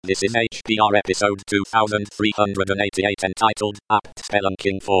This is HPR episode 2388 entitled Apts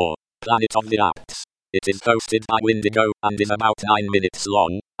Spelunking 4, Planet of the Apts. It is hosted by Windigo and is about 9 minutes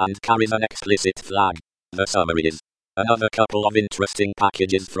long, and carries an explicit flag. The summary is another couple of interesting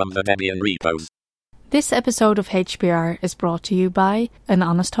packages from the Debian repos. This episode of HPR is brought to you by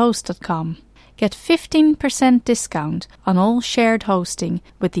anhonesthost.com. Get 15% discount on all shared hosting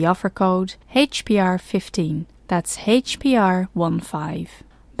with the offer code HPR15. That's HPR15.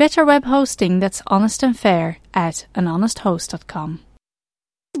 Better web hosting that's honest and fair at anhonesthost.com.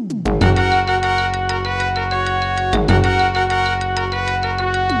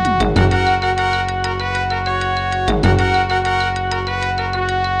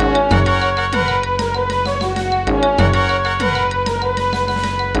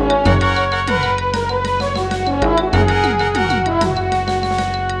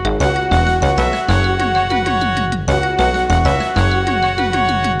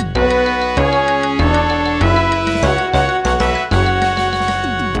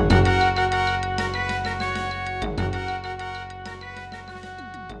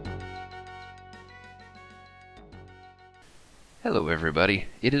 Hello everybody,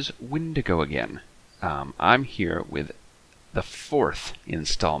 it is Windigo again. I'm here with the 4th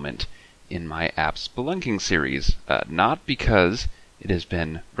installment in my Apps Spelunking series. Not because it has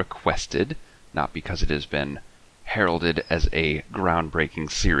been requested, not because it has been heralded as a groundbreaking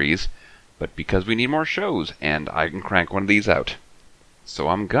series, but because we need more shows, and I can crank one of these out. So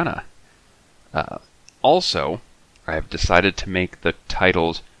I'm gonna. Also, I have decided to make the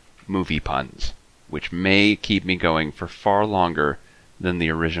titles movie puns, which may keep me going for far longer than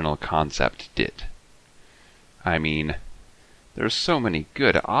the original concept did. I mean, there's so many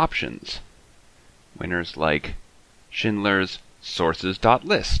good options. Winners like Schindler's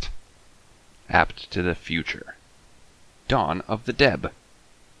Sources.list, Apt to the Future, Dawn of the Deb.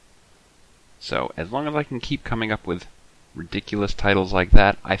 So, as long as I can keep coming up with ridiculous titles like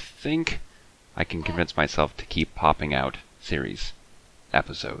that, I think I can convince myself to keep popping out series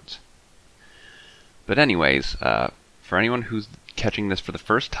episodes. But anyways, for anyone who's catching this for the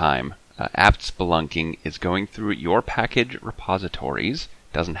first time, Apts Spelunking is going through your package repositories.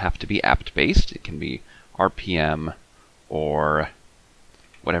 It doesn't have to be apt-based. It can be RPM or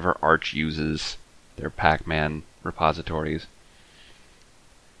whatever Arch uses, their Pac-Man repositories.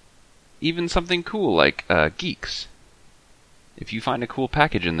 Even something cool like Geeks. If you find a cool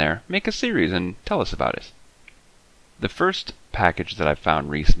package in there, make a series and tell us about it. The first package that I've found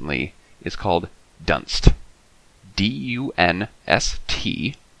recently is called Dunst.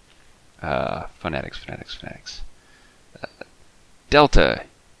 D-U-N-S-T. Phonetics. Delta.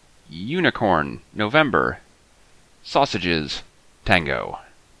 Unicorn. November. Sausages. Tango.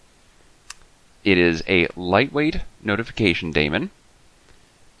 It is a lightweight notification daemon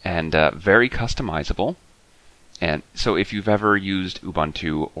and very customizable. And so if you've ever used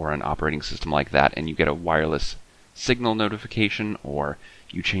Ubuntu or an operating system like that and you get a wireless signal notification, or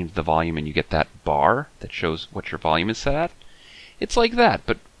you change the volume and you get that bar that shows what your volume is set at, it's like that,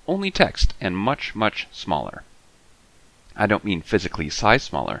 but only text and much, much smaller. I don't mean physically size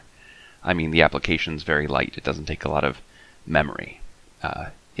smaller. I mean the application's very light. It doesn't take a lot of memory.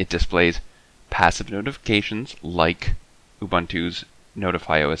 It displays passive notifications like Ubuntu's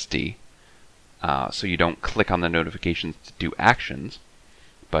Notify OSD. So you don't click on the notifications to do actions,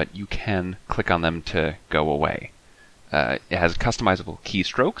 but you can click on them to go away. It has customizable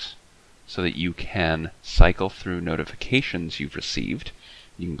keystrokes so that you can cycle through notifications you've received.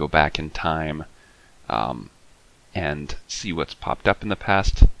 You can go back in time and see what's popped up in the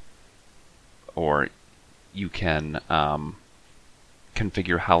past, or you can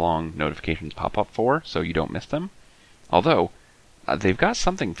configure how long notifications pop up for so you don't miss them. Although, they've got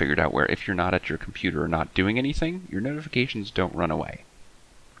something figured out where if you're not at your computer or not doing anything, your notifications don't run away.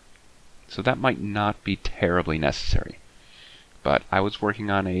 So that might not be terribly necessary. But I was working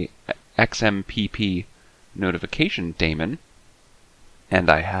on a XMPP notification daemon,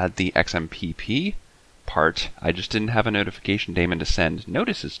 and I had the XMPP part. I just didn't have a notification daemon to send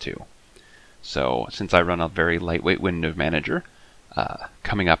notices to. So since I run a very lightweight window manager,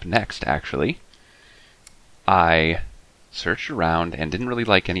 coming up next actually, I searched around and didn't really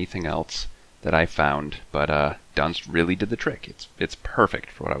like anything else that I found, but Dunst really did the trick. It's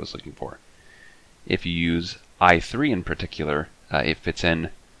perfect for what I was looking for. If you use i3 in particular, it fits in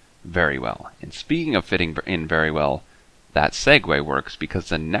very well. And speaking of fitting in very well, that segue works because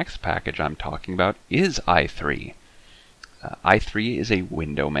the next package I'm talking about is i3. i3 is a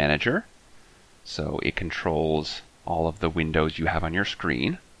window manager, so it controls all of the windows you have on your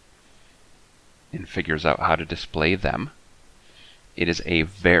screen and figures out how to display them. it is a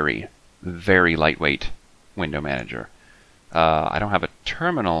very, very lightweight window manager. I don't have a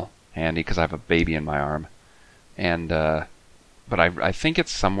terminal handy because I have a baby in my arm, and but I think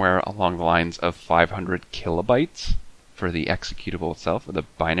it's somewhere along the lines of 500 kilobytes for the executable itself, or the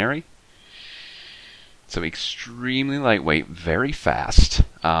binary. So extremely lightweight, very fast,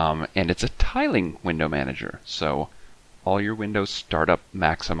 and it's a tiling window manager. So all your windows start up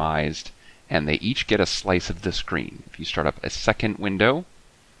maximized, and they each get a slice of the screen. If you start up a second window,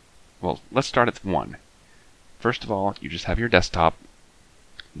 well, let's start at 1. First of all, you just have your desktop,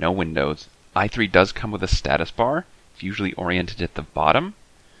 no windows. i3 does come with a status bar. It's usually oriented at the bottom.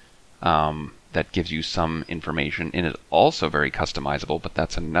 That gives you some information, and it's also very customizable, but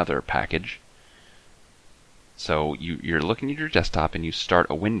that's another package. So you're looking at your desktop and you start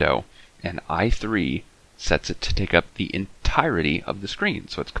a window, and i3 sets it to take up the entirety of the screen.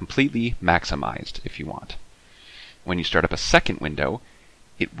 So it's completely maximized if you want. When you start up a second window,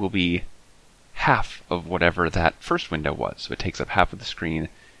 it will be half of whatever that first window was. So it takes up half of the screen,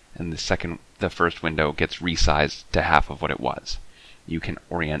 and the first window gets resized to half of what it was. You can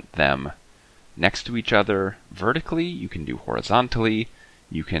orient them next to each other vertically, you can do horizontally,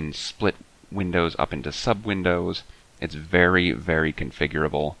 you can split windows up into sub-windows. It's very, very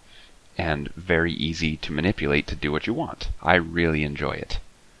configurable and very easy to manipulate to do what you want. I really enjoy it.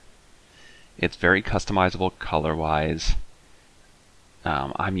 It's very customizable color-wise.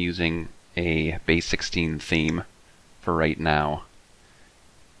 I'm using a base 16 theme for right now,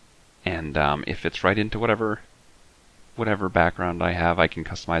 and it fits right into whatever background I have. I can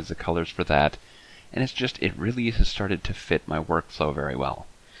customize the colors for that, and it really has started to fit my workflow very well.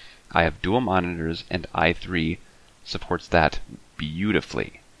 I have dual monitors, and i3 supports that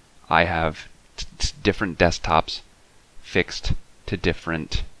beautifully. I have different desktops fixed to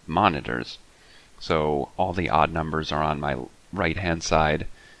different monitors, so all the odd numbers are on my right-hand side,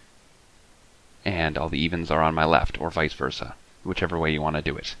 and all the evens are on my left, or vice versa, whichever way you want to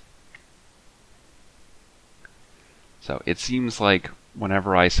do it. So it seems like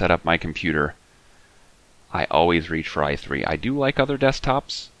whenever I set up my computer, I always reach for i3. I do like other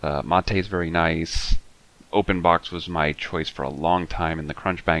desktops. Mate is very nice. OpenBox was my choice for a long time in the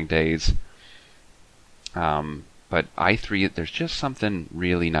Crunchbang days. But i3, there's just something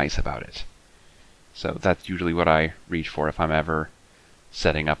really nice about it. So that's usually what I reach for if I'm ever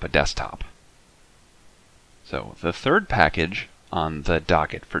setting up a desktop. So the third package on the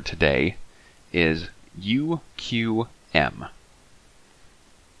docket for today is UQM.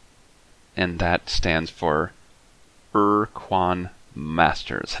 And that stands for Quan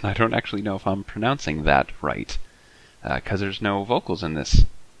Masters. And I don't actually know if I'm pronouncing that right, because there's no vocals in this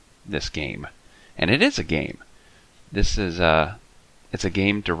game. And it is a game. It's a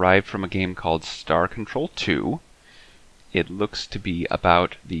game derived from a game called Star Control 2. It looks to be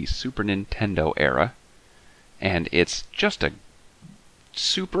about the Super Nintendo era, and it's just a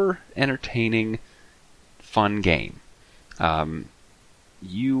super entertaining, fun game.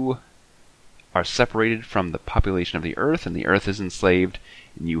 You are separated from the population of the Earth, and the Earth is enslaved,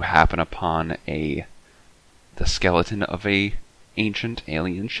 and you happen upon the skeleton of a ancient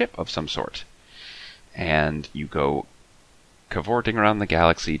alien ship of some sort. And you go cavorting around the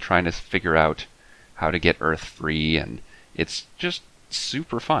galaxy trying to figure out how to get Earth free, and it's just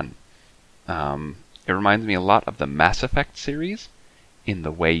super fun. It reminds me a lot of the Mass Effect series in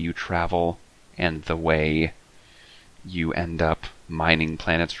the way you travel and the way you end up mining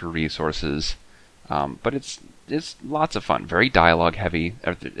planets for resources. But it's lots of fun. Very dialogue heavy.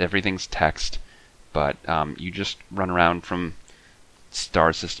 Everything's text, but you just run around from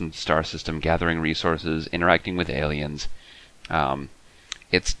star system to star system, gathering resources, interacting with aliens.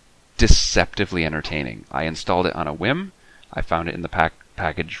 It's deceptively entertaining. I installed it on a whim. I found it in the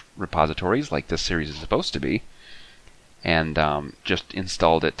package repositories, like this series is supposed to be, and just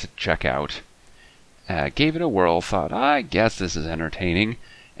installed it to check out. Gave it a whirl, thought, I guess this is entertaining,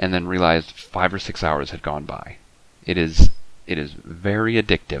 and then realized 5 or 6 hours had gone by. It is very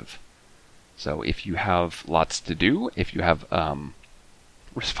addictive. So if you have lots to do, if you have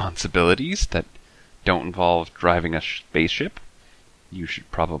responsibilities that don't involve driving a spaceship, you should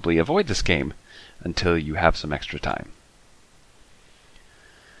probably avoid this game until you have some extra time.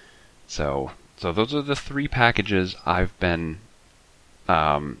 So those are the 3 packages I've been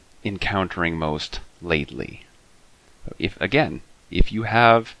encountering most lately. If you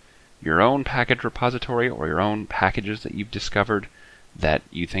have your own package repository or your own packages that you've discovered that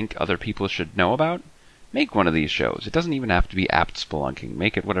you think other people should know about, make one of these shows. It doesn't even have to be Apts Spelunking.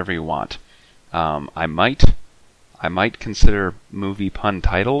 Make it whatever you want. I might consider movie pun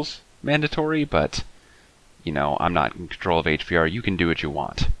titles mandatory, but I'm not in control of HPR. You can do what you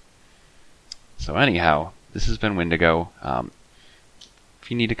want. So anyhow, this has been Windigo. If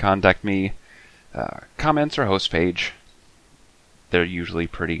you need to contact me, comments or host page, they're usually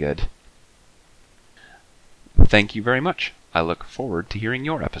pretty good. Thank you very much. I look forward to hearing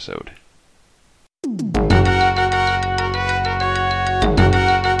your episode.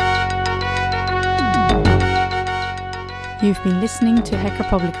 You've been listening to Hacker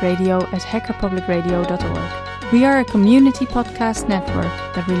Public Radio at hackerpublicradio.org. We are a community podcast network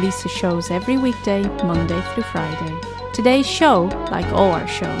that releases shows every weekday, Monday through Friday. Today's show, like all our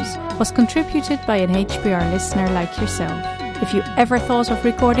shows, was contributed by an HPR listener like yourself. If you ever thought of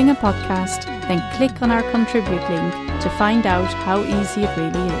recording a podcast, then click on our contribute link to find out how easy it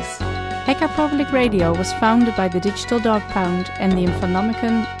really is. Hacker Public Radio was founded by the Digital Dog Pound and the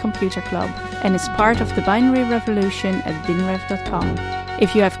Infonomicon Computer Club and is part of the binary revolution at binrev.com.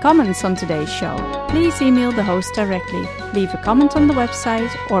 If you have comments on today's show, please email the host directly, leave a comment on the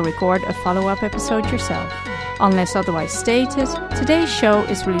website, or record a follow-up episode yourself. Unless otherwise stated, today's show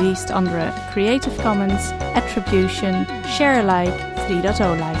is released under a Creative Commons Attribution Share Alike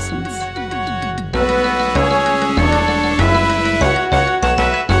 3.0 license.